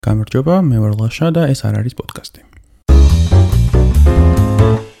გამარჯობა, მე ვარ ლაშა და ეს არ არის პოდკასტი.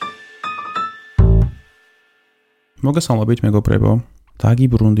 მოგესალმებით მეგობრებო.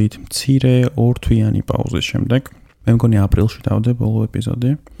 დაგიბრუნდით მცირე 2 თვიანი პაუზის შემდეგ. მე მგონი აპრილში დავდე ბოლო ეპიზოდი.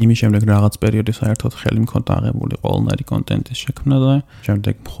 იმის შემდეგ რაღაც პერიოდი საერთოდ ხელი მქონდა აღებული ყველანაირი კონტენტის შექმნა და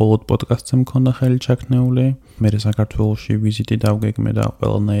შემდეგ მხოლოდ პოდკასტზე მქონდა ხელი ჩაქნეული. მე საქართველოში ვიზიტი დავგეგმე და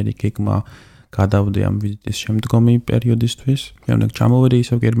ყველანაირი გეგმა გადავდე ამ ვიზიტის შემდგომი პერიოდისთვის. შემდეგ ჩამოვედი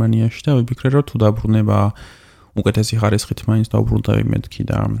ისევ გერმანიაში და ვიფიქრე, რომ თუ დაბრუნება უკეთესი ხარისხით მაინც დავბრუნდები მეთქი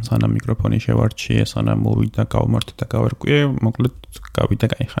და სანამ მიკროფონი შევარჩიე, სანამ მოვიდა გავმართე და გავერკვიე, მოკლედ გავიდა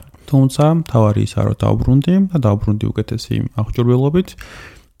кайხანი. თუმცა თავარი ისაა, რომ დავბრუნდი უკეთესი აღჭურვილობით.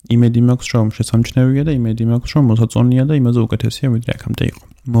 იმედი მაქვს, რომ შესამჩნევია და იმედი მაქვს, რომ მოსაწონია და იმაზე უკეთესია, ვიდრე აქამდე იყო.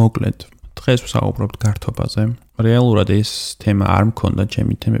 მოკლედ, დღეს ვსაუბრობთ გართობაზე. რეალურად ეს თემა არ მქონდა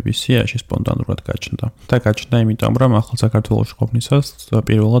ჩემი თემების სიაში, სპონტანურად გაჩნდა. და გაჩნდა იმიტომ, რომ ახალ საქართველოში ყოფნისას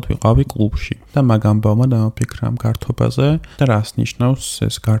პირველად ვიყავი კლუბში და მაგ ამბავმა დამაფიქრა ამ გართობაზე და რას ნიშნავს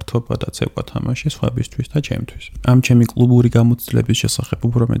ეს გართობა და ცეკვა თამაში სხვებისთვის და ჩემთვის. ამ ჩემი კლუბური გამოცდილების შესახებ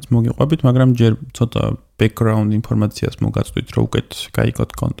უფრო მეც მოგიყვებით, მაგრამ ჯერ ცოტა background ინფორმაციას მოგაწვით, რომ უკეთ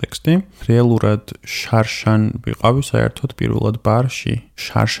გაიგოთ კონტექსტი. რეალურად შარშან ვიყავი საერთოდ პირველად ბარში,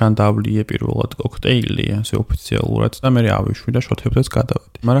 შარშან დავლიე პირველად კოქტეილი, ასე ოფიციალურად და მე ავიშვი და შოთებზეც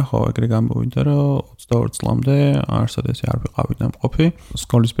გადავედი. მაგრამ ხო, ეგრე გამოვიდა, რომ 22 წლამდე არსად ესე არ ვიყავი დამყოფი.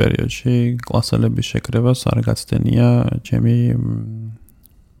 სკოლის პერიოდში კლასელების შეკრებას არ გაცდენია ჩემი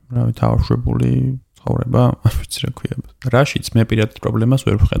თავშებული ცხოვრება, არ ვიცი რა ქვია. რაშიც მე პირადად პრობლემას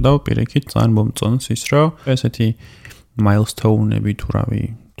ვერ ვხედავ, პირიქით ძალიან მომწონს ის, რომ ესეთი milestone-ები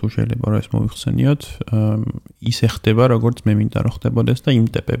თუ შეიძლება რომ ეს მოიხსენიოთ, ისე ხდება, როგორც მე მინდა რომ ხდებოდეს და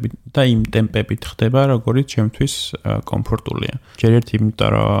იმ ტემპებით ხდება, როგორც ჩემთვის კომფორტულია. ჯერ ერთი იმიტომ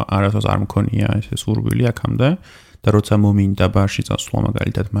რომ არასდროს არ მქონია ესე სურვილი აქამდე და როცა მომინდა ბარში წასვლა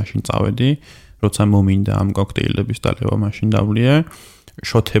მაგალითად მაშინ წავედი, როცა მომინდა ამ კოქტეილების დალევა მაშინ დავლიე.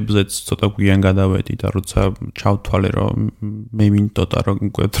 შოთებზეც ცოტა გვიან გადავედი და როცა ჩავთვალე რომ მე მინდოდა რომ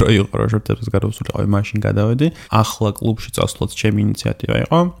მკვეთ რო იყო რომ შოთებზეც გადავსულიყავი მაშინ გადავედი. ახლა კლუბში წასვლაც ჩემი ინიციატივა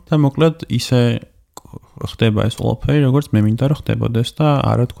იყო და მოკლედ ისე ხდება ეს ყველაფერი როგორც მე მინდა რომ ხდებოდეს და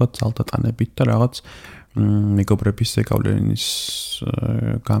არა თქვა ძალდატანებით და რაღაც მეგობრების ზეგავლენის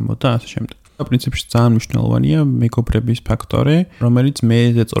გამო და ასე შემდეგ. პრინციპში ძალიან მნიშვნელოვანია მეგობრების ფაქტორი, რომელიც მე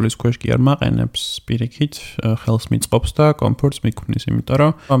ზეწოლის ქვეშ კი არ მაყენებს პირიქით, ხელს მიწყობს და კომფორტს მიქმნის, იმიტომ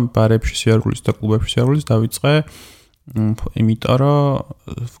რომ ამ ბარებში სიარულის და კლუბებში სიარულის დავიწყე, იმიტომ რომ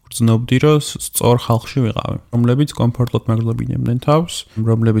გრძნობდი, რომ სწორ ხალხში ვიყავი, რომლებიც კომფორტულად მაგლებინებდნენ თავს,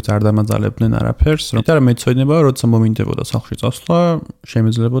 რომლებიც არ დამაძალებდნენ არაფერს, და მეცოდინება, როცა მომინდებოდა სახლში წასვლა,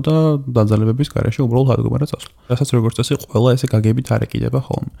 შემეძლებოდა დაძალებების გარეშე უბრალოდ ადგომარა წასვლა. რასაც როგორც წესი, ყველა ესე გაგებით არ ეკიდება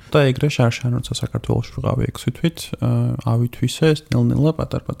ხოლმე. და ეგრე შარშან როცა საქართველოში ვიყავი 6 თვით, ავითვისე ნელ-ნელა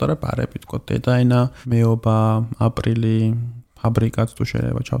პატარ-პატარა ბარები, თქო, დედაენა, მეობა, აპრილი, ფაბრიკაც თუ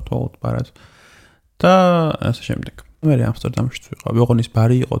შეიძლება ჩავთვალოთ ბარად და ასე შემდეგ. მე ამსტერდამში ვიყავი, ოღონდ ის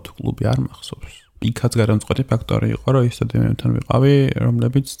ბარი იყო თუ კლუბი არ მახსოვს. იქაც გარემწყვეტი ფაქტორი იყო, რომ ის ადამიანთან ვიყავი,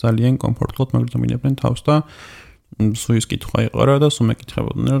 რომლებიც ძალიან კომფორტულად მაგდომინებდნენ თავს და სუის კითხვა იყო რა და სულ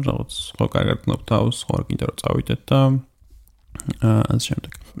მეკითხებოდნენ, რომ რაღაც ხო კარგად გნობ თავს, ხო არ გინდა რომ წავიდეთ და ასე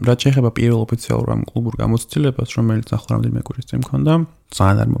შემდეგ. რაც შეეხება პირველ ოფიციალურ ამ კლუბურ გამოცდილებას, რომელიც ახლა რამდენიმე კვირის წინ მქონდა,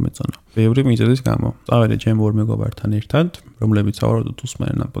 ძალიან არ მომეწონა. ბევრი მიზეზის გამო. წავედი ჩემ ორ მეგობართან ერთად, რომლებიც ავარდოთ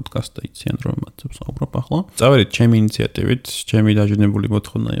უსმენენ ამ პოდკასტს და იციან რომ მათზე ვსაუბრობ ახლა. წავედით ჩემი ინიციატივით, ჩემი დაჟინებული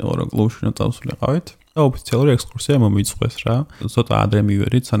მოთხოვნა იყო რომ კლუბში წავსულიყავით და ოფიციალური ექსკურსია მომიწყეს რა. ცოტა ადრე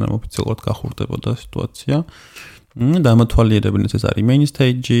მივედით, სანამ ოფიციალურად გახურდებოდა სიტუაცია. დამათვალიერებენ ეს არის main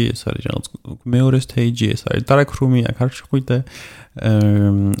stage, ეს არის რაღაც მეორე stage, ეს არის dark room-ი, აქ არ შეხვიდე.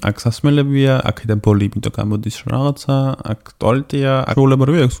 აქ სასმელებია, აქედან ბოლი იმიტომ გამოდის რაღაცა, აქ ტუალეტია,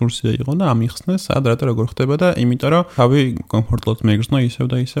 აულებრივი ექსკურსია იყო და ამიხსნეს, სად რატო როგორ ხდება და იმიტომ რომ თავი კომფორტულად მეგრძნო ისევ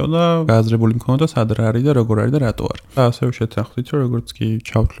და გააზრებული მქონდა სად რა არის და როგორ არის და რატო არ. და ასევე შეთანხმდით რომ როგორც კი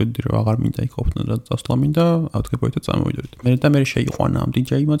ჩავთვლიდი რომ აღარ მინდა იქ ყოფნა და წასვლა მინდა, ავდგებოდით და წამოვიდოდით. მე შეიყვანა ამ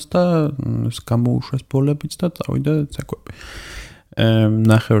DJ-მაც და გამოუშვეს ბოლებიც და წავიდა ცეკვები.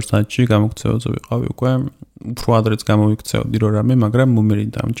 9 საათში გამოქცევაზე ვიყავი უკვე, უფრო ადრეც გამოვიქცევდი რომ რამე, მაგრამ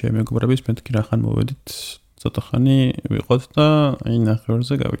მომერიდა ამ ჩემი მეგობრების მეთქი რახან მოვედით, ცოტა ხანი ვიყოთ და აი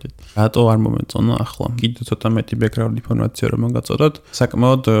 9-ზე გავიდეთ. რატო არ მომეწონა ახლა? კიდე ცოტა მეტი background ინფორმაცია რომ მოგაწოდოთ.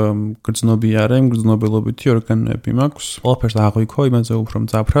 საკმაოდ გრძნობილობითი ორგანოები მაქვს. ყველაფერს აღვიქო, იმაზე უფრო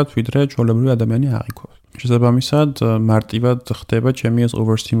მძაფრად, ვიდრე ჩვეულებრივი ადამიანი აღვიქოს. შესაბამისად, მარტივად ხდება ჩემი ეს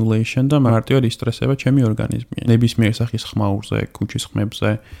overstimulation და მარტივად ისტრესება ჩემი ორგანიზმი. ნებისმიერ სახის ხმაურზე, ქუჩის ხმებზე,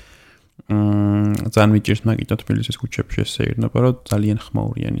 ძალიან მიჭირს მაგიტო თბილისის ქუჩებში ეს სეირნობა, რომ ძალიან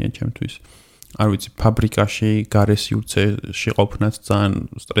ხმაურიანია ჩემთვის. არ ვიცი, ფაბრიკაში გარე სივრცეში ყოფნაც ძალიან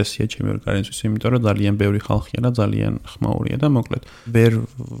სტრესია ჩემი ორგანიზმის, იმიტომ რომ ძალიან ბევრი ხალხია და ძალიან ხმაურია და მოკლედ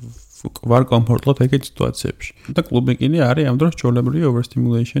ვარ კომფორტულად ეგეთ სიტუაციებში. და კლუბი კიდე არის ამ დროს ჩვეულებრივი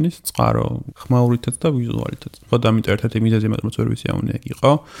overstimulation-ის წყარო, ხმაურითაც და ვიზუალითაც. ხო, და ამიტომ ერთ-ერთი მიზეზი მაინც ვერ ვიცი ამონია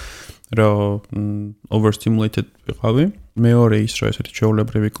იყო, რომ overstimulated ვიყავი. მეორე ის, რომ ესეთი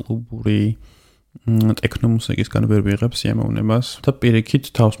ჩვეულებრივი კლუბური ტექნო მუსიკისგან ვერ ვიღებ სიამოვნებას და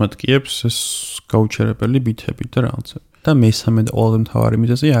პირიქით თავს მატკიებს ეს გაუჩერებელი ბითები და რაღაცები. და მესამე და ყველაზე მთავარი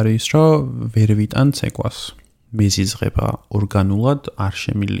მიზეზი არის ის, რომ ვერ ვიტან ცეკვას. მეზიზღება ორგანულად არ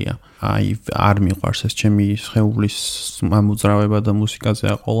შემილია. აი, არ მიყვარს ეს ჩემი სხეულის მამოძრავება და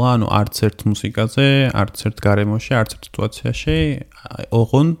მუსიკაზე აყოლა, ანუ არც ერთ მუსიკაზე, არც ერთ გარემოში, არც ერთ სიტუაციაში,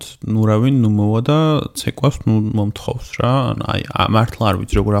 ოღონდ ნურავინ მოვა და ცეკვას მომთხოვს რა. აი, მართლა არ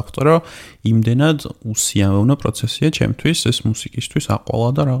ვიცი როგორ აღწერო, იმდენად უსიამოვნო პროცესია ჩემთვის ეს მუსიკისთვის აყოლა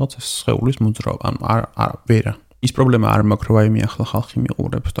და რაღაც ეს სხეულის მოძრაობა. ანუ ვერა. ის პრობლემა არ მაქვს, რომ აი მე ახლა ხალხი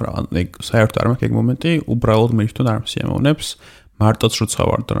მიყურებს და რაღაც ეგ საერთოდ არ მაქვს ეგ მომენტი, უბრალოდ მე თვითონ არ მსიამოვნებს, მარტოც როცა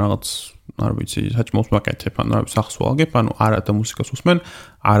ვარ და რაღაც არ ვიცი, საჭმელს ვაკეთებ, ან რაღაც სახს ვალგებ, ანუ არა და მუსიკას უსმენ,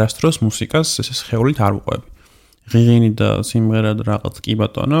 არასდროს მუსიკას ესე სხეულით არ ვყვები. ღიღინი და სიმღერა და რაღაც კი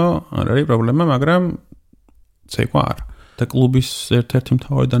ბატონო, არ არის პრობლემა, მაგრამ ცეკვა არა. და კლუბის ერთ-ერთი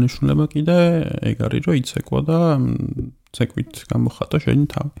მთავარი დანიშნულება კიდე ეგ არის, რომ იცეკვა და ცეკვით გამოხატა შენი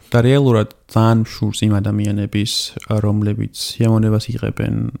თავი. და რეალურად ძალიან მშურს იმ ადამიანების, რომლებიც სიამოვნებას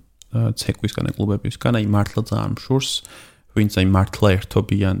იღებენ ცეკვისგან და კლუბებისგან, აი მართლა ძალიან მშურს, ვინც აი მართლა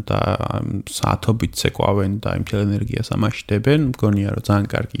ერთობიან და საათობით ცეკვავენ და იმ თელ ენერგიას ამაშდებენ, მგონია რომ ძალიან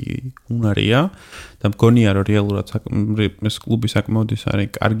კარგი უნარია და მგონია რომ რეალურად ეს კლუბი საკმაოდ ის არის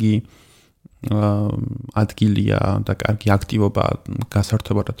კარგი ადგილია და კარგი აქტივობა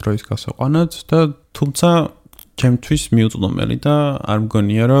გასართობა და დროის გასაყვანად და თუმცა ჩემთვის მიუწვდომელი და არ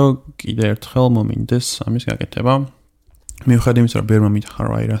მგონია რომ კიდე ერთხელ მომინდეს ამის გაკეთება. მიუხედავად იმისა, რომ ვერ მომითხარ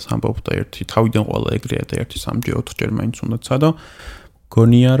რა რას ამბობ და ერთი თავიდან ყველა ეგრეა და ერთი 3-4 ჯერ მაინც უნდა ცადო,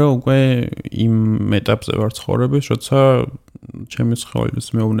 მგონია რომ უკვე იმ ეტაპზე ვარ ცხოვრების, როცა ჩემი სხეულის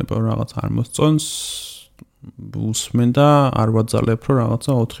მეუბნება რაღაც არ მოსწონს, უსმენ და არ ვაძალებ რომ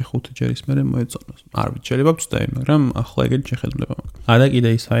რაღაცა 4-5 ჯერის მერე მოეწონოს. არ ვიცი, შეიძლება ვწდები, მაგრამ ახლა ეგეთი შეხედულება მაქვს. და კიდე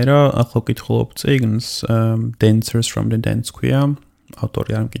ის არის, რომ ახლა ვკითხულობ წიგნს Dancers from the Dance Queer,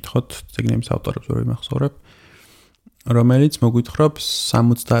 ავტორი არ მკითხოთ, წიგნების ავტორებს ვერ ვიმახსოვრებ, რომელიც მოგვითხრობს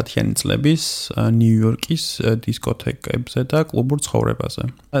 70-იანი წლების ნიუ-იორკის დისკოთეკებზე და კლუბურ ცხოვრებაზე.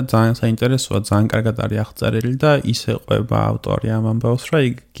 და ძალიან საინტერესოა, ძალიან კარგად არის აღწერილი და ისე ყვება ავტორი ამ ამბავს, რომ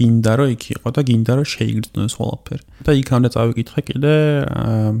იქ გინდა რომ იქ იყო და გინდა რომ შეიგრძნოს ყველაფერი. და იქამდე წავიკითხე კიდე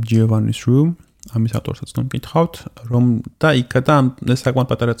Giovanni's Room, ამის ავტორსაც მომკითხავთ, რომ და იქ და ეს საკმაოდ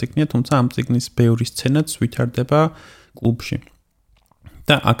პატარა წიგნია, თუმცა ამ წიგნის ბევრი სცენაც ვითარდება კლუბში.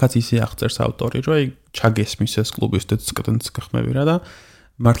 და აქაც ისე აღწერს ავტორი, რომ იქ ჩაგესმის ეს კლუბის დისკოტეკის გახმები რა და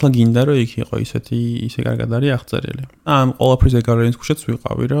მართლა გინდა რომ იქ იყო ისე კარგად არის აღწერილი. ამ ყველაფრის ეგარენის ქუშაც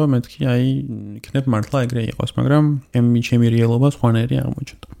ვიყავი, რომ მეთქი აი იქნებ მართლა ეგრე იყოს, მაგრამ ჩემი რეალობა სხვანაირი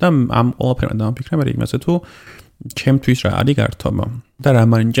აღმოჩნდა. და ამ ყველაფერმა დამაფიქრე მე იმაზე თუ ჩემთვის რა არის გართობა და რა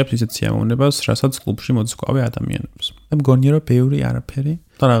მანიჭებს ისეთ სიამოვნებას, რასაც კლუბში მოძღვავე ადამიანებს. და მგონია რომ ბევრი არაფერი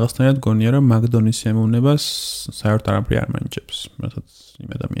და რაღაცნაირად მგონია რომ მაგდონის სიამოვნებას საერთოდ არაფერი არ მანიჭებს, რასაც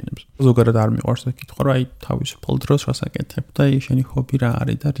იმ ადამიანებს. ზოგადად არ მიყვარს ეს კითხვა, რომ აი თავისუფალ დროს რას აკეთებ და აი შენი ჰობი რა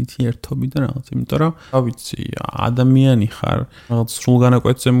არის და რითი ერთობი და რაღაც, იმიტომ რომ ავიცი, ადამიანი ხარ, რაღაც სრულ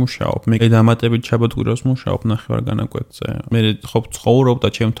განაკვეთზე მუშაობ, მე დამატებით ჩაბადგვიროს მუშაობ ნახევარ განაკვეთზე. მე ხო ცხოვრობ და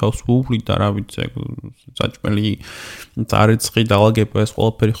ჩემ თავს ვუვლი და რა ვიცი, საჭმელი წარიცხი დაალაგება ეს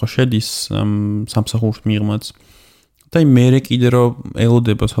ყველაფერი ხო შედის სამსახურში მიღმაც. და მე კიდე რომ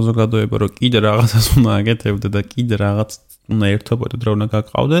ელოდება საზოგადოება, რომ კიდე რაღაცას უნდა აკეთებდე და კიდე რაღაც უნდა ერთობოდე და უნდა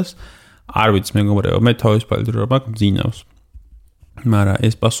გაგყავდეს, არ ვიცი მეგობრებო, მე თავისუფალი დრო მაქვს მძინავს. მაგრამ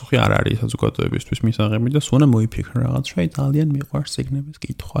ეს პასუხი არ არის საზოგადოებისთვის მისაღები და სულ უნდა მოიფიქრო რაღაც, რომ აი ძალიან მიყვარს ციგნების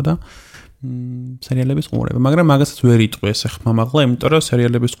კითხვა და სერიალების ყურება, მაგრამ მაგასაც ვერ იტყვი ეს ხმამაღლა, იმიტომ რომ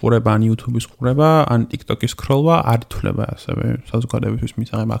სერიალების ყურება, ან YouTube-ის ყურება, ან TikTok-ის სკროლვა არ ითვლება ასევე საზოგადოებისთვის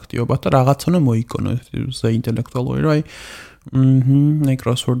მისაღებ აქტივობას და რაღაცა უნდა მოიკონო ეს ინტელექტუალური, რომ აი აი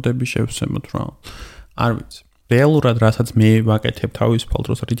კროსვორდები შევსემოთ რა. არ ვიცი. რეალურად რასაც მე ვაკეთებ თავისუფალ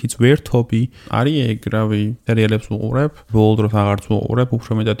დროს, რითიც ვერთობი, არის ეგ რავი, სერიალებს ვუყურებ, ბოლო დროს აღარც ვუყურებ,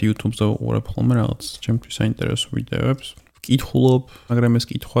 უფრო მეტად YouTube-ზე ვუყურებ ხოლმე რაღაც ჩემთვის საინტერესო ვიდეოებს. ვკითხულობ, მაგრამ ეს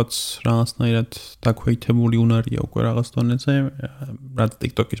კითხვაც რაღაცნაირად დაქვეითებული უნარია უკვე რაღაც დონეზე, რაც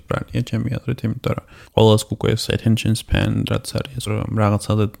TikTok-ის ბრალია ჩემი აზრით, იმიტომ რომ ყველას უკვე ეს attention span რაც არის, რომ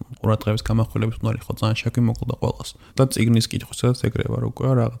რაღაცაზე ყურადღების გამახვილების უნარი ხო ძალიან შეგვიმოკლდა ყველას. და წიგნის კითხვასაც ეგრე ვარ უკვე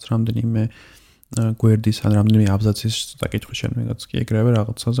რაღაც რამდენიმე გვერდის ან რამდენიმე აბზაცის დაკითხვის შემდეგაც კი ეგრევე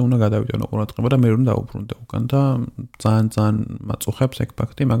რაღაცაზე უნდა გადავიდეო ყურადღება და მე უნდა დაუბრუნდე უკან და ძალიან მაწუხებს ეგ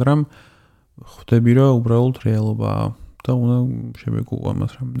ფაქტი, მაგრამ ხვდები რომ უბრალოდ რეალობაა და უნდა შევეგუო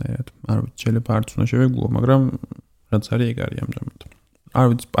ამას რამდენად. არ ვიცი, შეიძლება არც უნდა შევეგუო, მაგრამ რაც არის ეგ არის ამჟამად. არ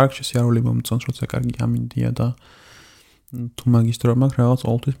ვიცი, პარკში სიარული მომწონს, როცა კარგი ამინდია და თუ მაგის დრო მაქვს რაღაც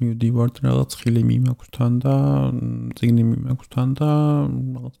ყოველთვის მივდივარ რაღაც ხილი მიმაქვს თან და წიგნი მიმაქვს თან და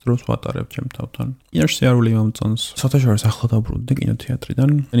რაღაც დროს ვატარებ ჩემ თავთან. ინერში სიარული მომწონს. საერთაშორისო ახლა დაბრუნდი კინოთეატრიდან.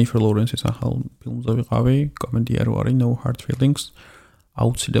 Jennifer Lawrence-ის ახალ ფილმზე ვიყავი, კომედია რო არის No Hard Feelings.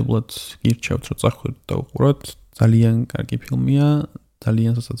 აუცილებლად გირჩევთ რომ წახვიდეთ და უყუროთ. ძალიან კარგი ფილმია,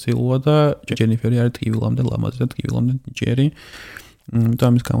 ძალიან სასაცილოა და ჯენიფერი არის ტკივილამდე ლამაზი და ტკივილამდე ნიჭიერი. და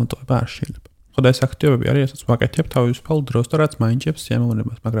ამის გამოტოვება არ შეიძლება. ხოდა ეს აქტივები არის, რასაც ვაკეთებ თავისუფალ დროს და რაც მაინჭებს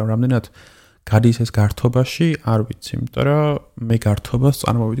სიამოვნებას, მაგრამ რამდენად გადის ეს გართობაში, არ ვიცი, იმიტომ რომ მე გართობას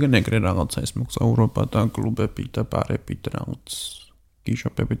წარმოვიდგენ ეგრე რაღაცა ეს მოგზაურობა და კლუბები და ბარები და რაღაც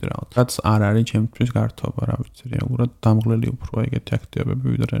გიშოპები და რაღაც. რაც არ არის ჩემთვის გართობა, რა ვიცი, რეალურად დამღლელი უფრო ეგეთი აქტივები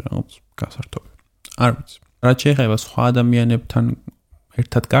ვიდრე რაღაც გასართობები. არ ვიცი. რაც შეეხება სხვა ადამიანებთან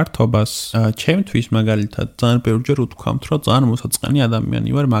ერთად გართობას, ჩემთვის მაგალითად ძალიან ბევრჯერ უთქვამთ, რომ ძალიან მოსაწყენი ადამიანი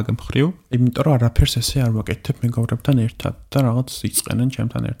ვარ მაგ მხრივ, იმიტომ რომ არაფერს ესე არ ვაკეთებ მეგობრებთან ერთად და რაღაც იწყენენ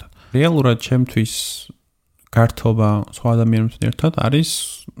ჩემთან ერთად. რეალურად ჩემთვის გართობა სხვა ადამიანებთან ერთად არის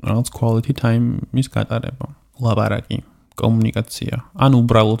რაღაც quality time-ის გატარება, ლაპარაკი, კომუნიკაცია. ან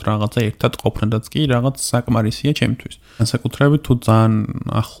უბრალოდ რაღაცა ერთად ყოფნადაც კი რაღაც საკმარისია ჩემთვის. განსაკუთრებით თუ ძალიან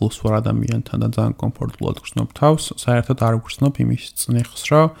ახლოს ვარ ადამიანთან და ძალიან კომფორტულად გრძნობ თავს, საერთოდ არ ვგრძნობ იმის წნეხს,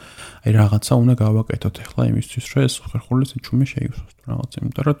 რომ აი რაღაცა უნდა გავაკეთოთ ახლა იმისთვის, რომ ეს ხერხულის ჩუმე შეივსოს რაღაც,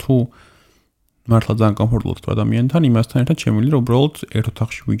 იმიტომ რომ თუ მართლა ძალიან კომფორტულად ვარ ადამიანთან, იმასთან ერთად შემიძლია რომ უბრალოდ ერთ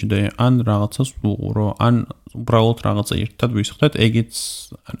ოთახში ვიჯდე, ან რაღაცას ვუყურო, ან უბრალოდ რაღაცა ერთად ვისხდეთ, ეგეც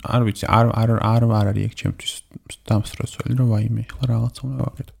არ ვიცი, არ არის ეგ ჩემთვის დამსწრესველი, რომ ვაიმე, ახლა რაღაცა უნდა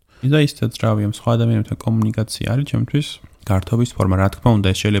ვაკეთო. და ისედაც რავი, ამ სხვა ადამიანებთან კომუნიკაცია არის ჩემთვის გართობის ფორმა, რა თქმა უნდა,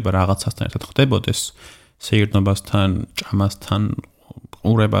 ეს შეიძლება რაღაცასთან ერთად ხდებოდეს, სეირნობასთან, ჭამასთან,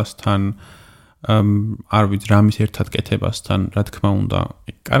 ყურებასთან, არ ვიცი, რამის ერთად კეთებასთან, რა თქმა უნდა,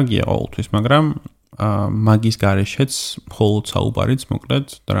 კარგია ყოველთვის, მაგრამ მაგის გარეშეც მხოლოდ საუბარიც მოკლედ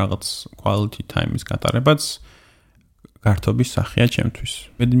და რაღაც quality time-ის გატარებაც გართობის სახეა ჩემთვის.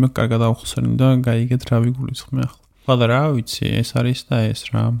 მედი მაგ კარგად ავხსენი და გაიგეთ რა ვიგულისხმე ახლა. ხოდა რა ვიცი, ეს არის და ეს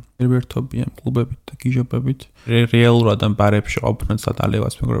რა. ერთობიან კლუბებით და გიჟობებით. რეალურად ამ ბარებში ყოფნაც და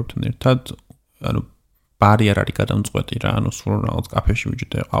დალევას მეგობრებთან ერთად, ანუ ბარი არ არის გადამწყვეტი რა, ანუ სულ რაღაც კაფეში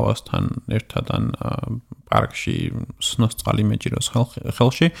ვიჯდე ყავასთან ერთად ან პარკში სნოს წყალი მეჭიროს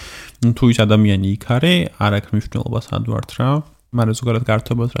ხელში. თუ ის ადამიანი იქ არის, არ აქვს მნიშვნელობას სად ვართ რა. მაგრამ ზოგადად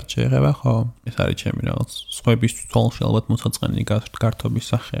გართობას რაც შეეხება, ხო, ეს არის ჩემი რაღაც სხვებისთვის თვალში ალბათ მოსაწყენი გართობის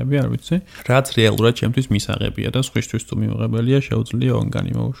სახეები, არ ვიცი. რაც რეალურად ჩემთვის მისაღებია და სხვისთვის თუ მიუღებელია, შეუძლია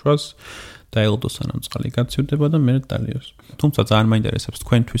ორგანი მოუშვას. დაელოდოს სანამ წყალი გაცივდება და მე დალიოს. თუმცა ძალიან მაინტერესებს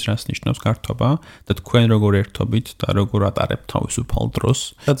თქვენთვის რას ნიშნავს გართობა და თქვენ როგორ ერთობით და როგორ ატარებთ თავისუფალ დროს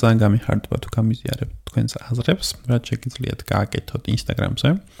და ძალიან გამიხარდება თუ გამიზიარებთ თქვენს აზრებს, რაც შეგიძლიათ გააკეთოთ Instagram-ზე,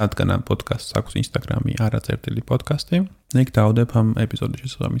 რადგან ამ პოდკასტს აქვს Instagram-ი არაწერტილი პოდკასტი. იქ დავდებ ამ ეპიზოდის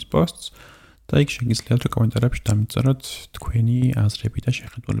შესაბამის პოსტს და იქ შეგიძლიათ კომენტარებში დამიწეროთ თქვენი აზრები და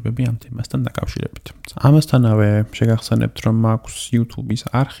შეხედულებები ამ თემასთან დაკავშირებით. ამასთანავე შეგახსენებთ, რომ მაქვს YouTube-ის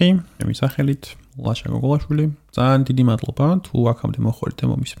არხი, ჩემი სახელით, ლაშა გოგოლაშვილი. ძალიან დიდი მადლობა, თუ აქამდე მოხვედრით და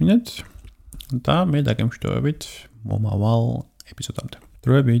მომისმინეთ და მე დაგემშვიდობებით მომავალ ეპიზოდამდე.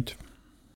 დროებით.